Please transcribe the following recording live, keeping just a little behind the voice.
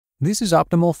This is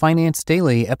Optimal Finance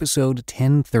Daily, episode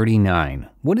 1039.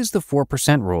 What is the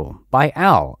 4% Rule? By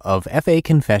Al of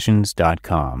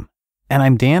faconfessions.com. And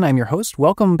I'm Dan, I'm your host.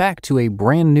 Welcome back to a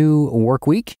brand new work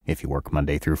week, if you work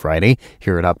Monday through Friday,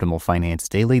 here at Optimal Finance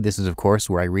Daily. This is, of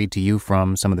course, where I read to you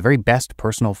from some of the very best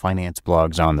personal finance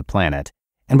blogs on the planet.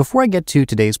 And before I get to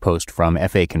today's post from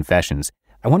FA Confessions,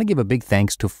 I want to give a big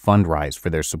thanks to Fundrise for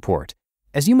their support.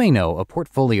 As you may know, a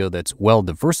portfolio that's well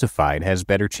diversified has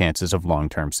better chances of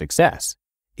long-term success.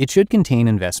 It should contain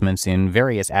investments in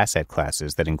various asset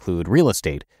classes that include real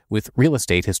estate, with real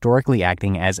estate historically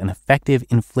acting as an effective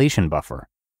inflation buffer.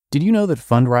 Did you know that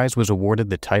Fundrise was awarded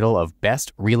the title of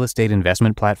Best Real Estate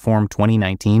Investment Platform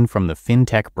 2019 from the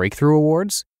FinTech Breakthrough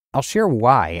Awards? I'll share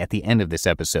why at the end of this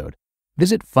episode.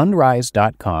 Visit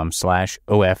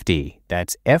fundrise.com/OFD.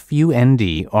 That's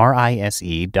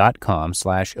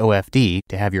fundrise.com/OFD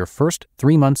to have your first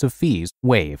 3 months of fees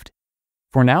waived.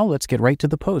 For now, let's get right to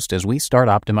the post as we start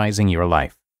optimizing your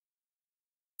life.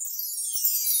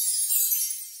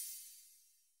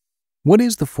 What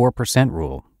is the 4%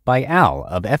 Rule? By Al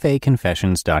of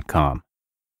faconfessions.com.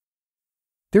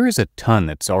 There is a ton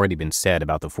that's already been said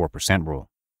about the 4% Rule.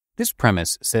 This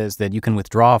premise says that you can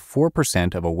withdraw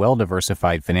 4% of a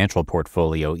well-diversified financial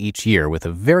portfolio each year with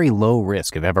a very low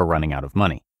risk of ever running out of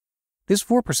money. This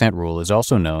 4% rule is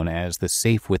also known as the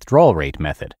safe withdrawal rate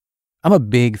method. I'm a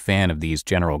big fan of these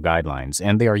general guidelines,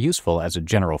 and they are useful as a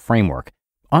general framework.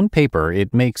 On paper,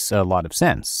 it makes a lot of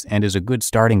sense and is a good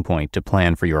starting point to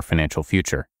plan for your financial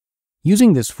future.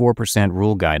 Using this 4%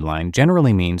 rule guideline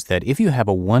generally means that if you have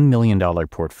a $1 million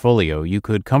portfolio, you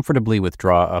could comfortably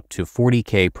withdraw up to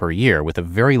 $40,000 per year with a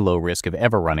very low risk of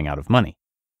ever running out of money.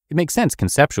 It makes sense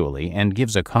conceptually and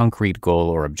gives a concrete goal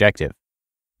or objective.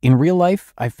 In real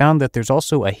life, I found that there's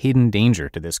also a hidden danger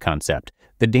to this concept,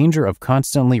 the danger of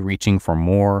constantly reaching for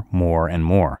more, and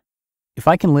more. If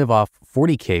I can live off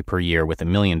 $40,000 per year with $1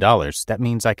 million, that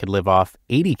means I could live off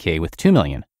 $80,000 with $2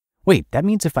 million. Wait, that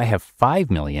means if I have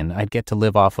 $5 million, I'd get to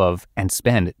live off of and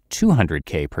spend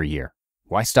 $200,000 per year.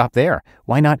 Why stop there?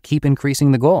 Why not keep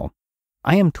increasing the goal?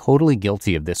 I am totally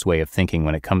guilty of this way of thinking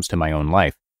when it comes to my own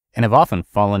life, and have often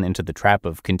fallen into the trap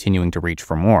of continuing to reach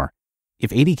for more.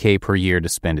 If $80,000 per year to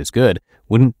spend is good,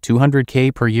 wouldn't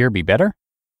 $200,000 per year be better?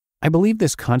 I believe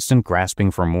this constant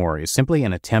grasping for more is simply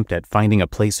an attempt at finding a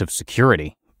place of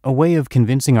security, a way of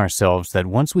convincing ourselves that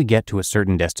once we get to a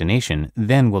certain destination,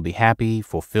 then we'll be happy,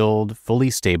 fulfilled, fully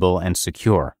stable, and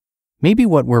secure. Maybe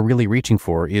what we're really reaching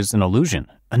for is an illusion,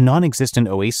 a non-existent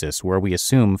oasis where we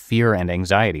assume fear and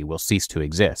anxiety will cease to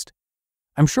exist.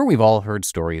 I'm sure we've all heard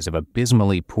stories of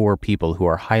abysmally poor people who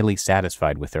are highly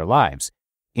satisfied with their lives,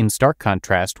 in stark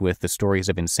contrast with the stories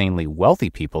of insanely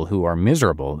wealthy people who are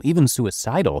miserable, even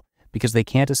suicidal, because they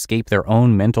can't escape their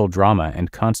own mental drama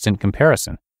and constant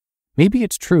comparison. Maybe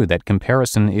it's true that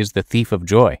comparison is the thief of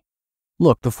joy.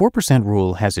 Look, the 4%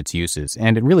 rule has its uses,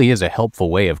 and it really is a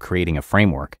helpful way of creating a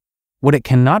framework. What it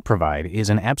cannot provide is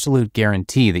an absolute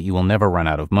guarantee that you will never run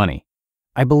out of money.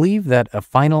 I believe that a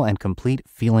final and complete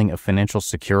feeling of financial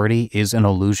security is an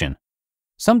illusion.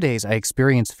 Some days I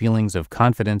experience feelings of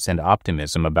confidence and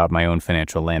optimism about my own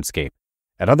financial landscape.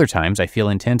 At other times, I feel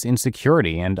intense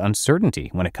insecurity and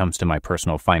uncertainty when it comes to my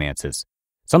personal finances.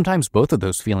 Sometimes both of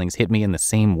those feelings hit me in the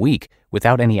same week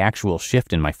without any actual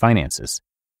shift in my finances.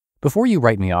 Before you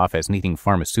write me off as needing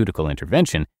pharmaceutical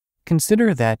intervention,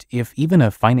 consider that if even a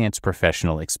finance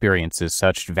professional experiences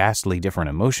such vastly different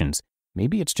emotions,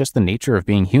 maybe it's just the nature of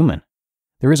being human.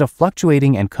 There is a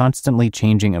fluctuating and constantly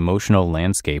changing emotional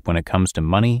landscape when it comes to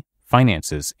money,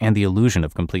 finances, and the illusion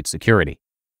of complete security.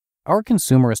 Our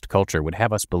consumerist culture would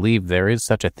have us believe there is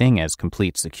such a thing as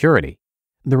complete security.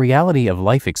 The reality of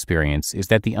life experience is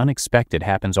that the unexpected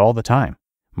happens all the time.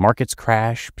 Markets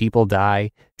crash, people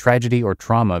die, tragedy or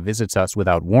trauma visits us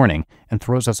without warning and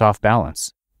throws us off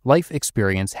balance. Life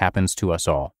experience happens to us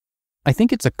all. I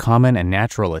think it's a common and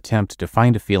natural attempt to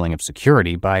find a feeling of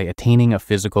security by attaining a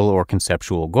physical or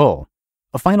conceptual goal,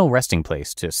 a final resting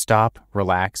place to stop,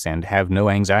 relax, and have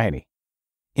no anxiety.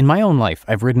 In my own life,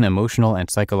 I've ridden emotional and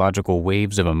psychological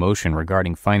waves of emotion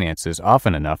regarding finances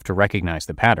often enough to recognize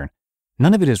the pattern.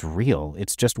 None of it is real,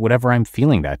 it's just whatever I'm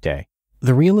feeling that day.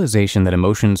 The realization that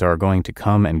emotions are going to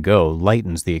come and go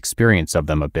lightens the experience of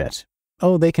them a bit.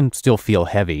 Oh, they can still feel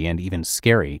heavy and even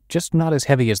scary, just not as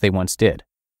heavy as they once did.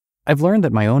 I've learned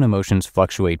that my own emotions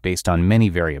fluctuate based on many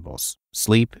variables: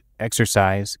 sleep,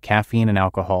 exercise, caffeine and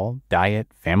alcohol, diet,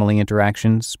 family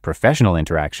interactions, professional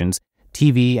interactions,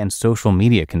 TV and social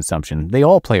media consumption. They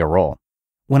all play a role.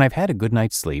 When I've had a good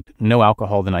night's sleep, no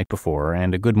alcohol the night before,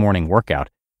 and a good morning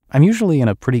workout, I'm usually in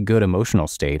a pretty good emotional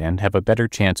state and have a better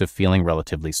chance of feeling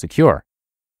relatively secure.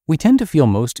 We tend to feel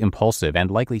most impulsive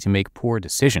and likely to make poor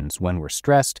decisions when we're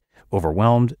stressed,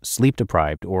 overwhelmed,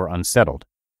 sleep-deprived, or unsettled.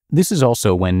 This is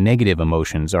also when negative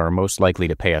emotions are most likely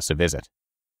to pay us a visit.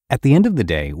 At the end of the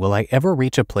day, will I ever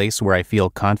reach a place where I feel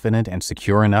confident and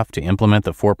secure enough to implement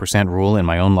the 4% rule in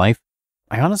my own life?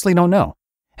 I honestly don't know.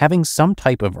 Having some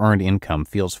type of earned income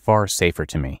feels far safer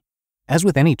to me. As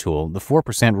with any tool, the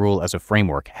 4% rule as a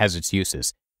framework has its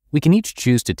uses. We can each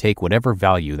choose to take whatever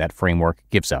value that framework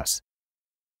gives us.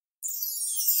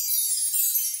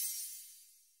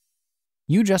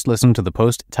 You just listened to the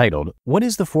post titled, "What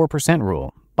is the 4%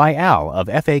 Rule?" by Al of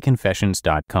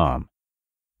faconfessions.com.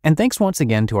 And thanks once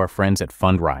again to our friends at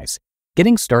Fundrise.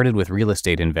 Getting started with real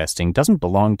estate investing doesn't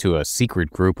belong to a secret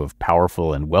group of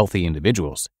powerful and wealthy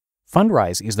individuals.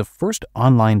 Fundrise is the first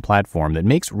online platform that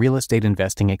makes real estate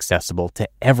investing accessible to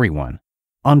everyone.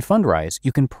 On Fundrise,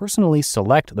 you can personally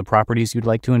select the properties you'd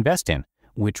like to invest in,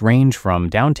 which range from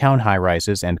downtown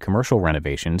high-rises and commercial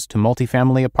renovations to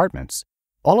multifamily apartments.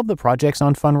 All of the projects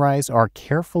on Fundrise are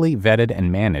carefully vetted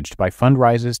and managed by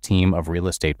Fundrise's team of real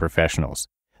estate professionals.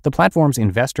 The platform's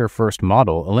investor-first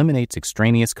model eliminates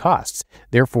extraneous costs,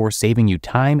 therefore saving you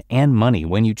time and money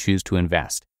when you choose to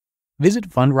invest. Visit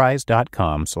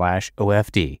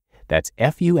fundrise.com/OFD. That's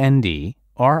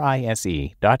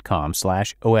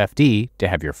fundrise.com/OFD to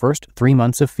have your first 3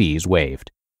 months of fees waived.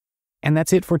 And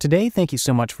that's it for today. Thank you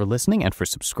so much for listening and for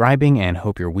subscribing, and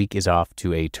hope your week is off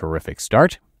to a terrific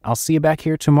start. I'll see you back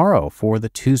here tomorrow for the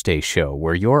Tuesday show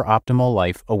where your optimal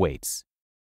life awaits.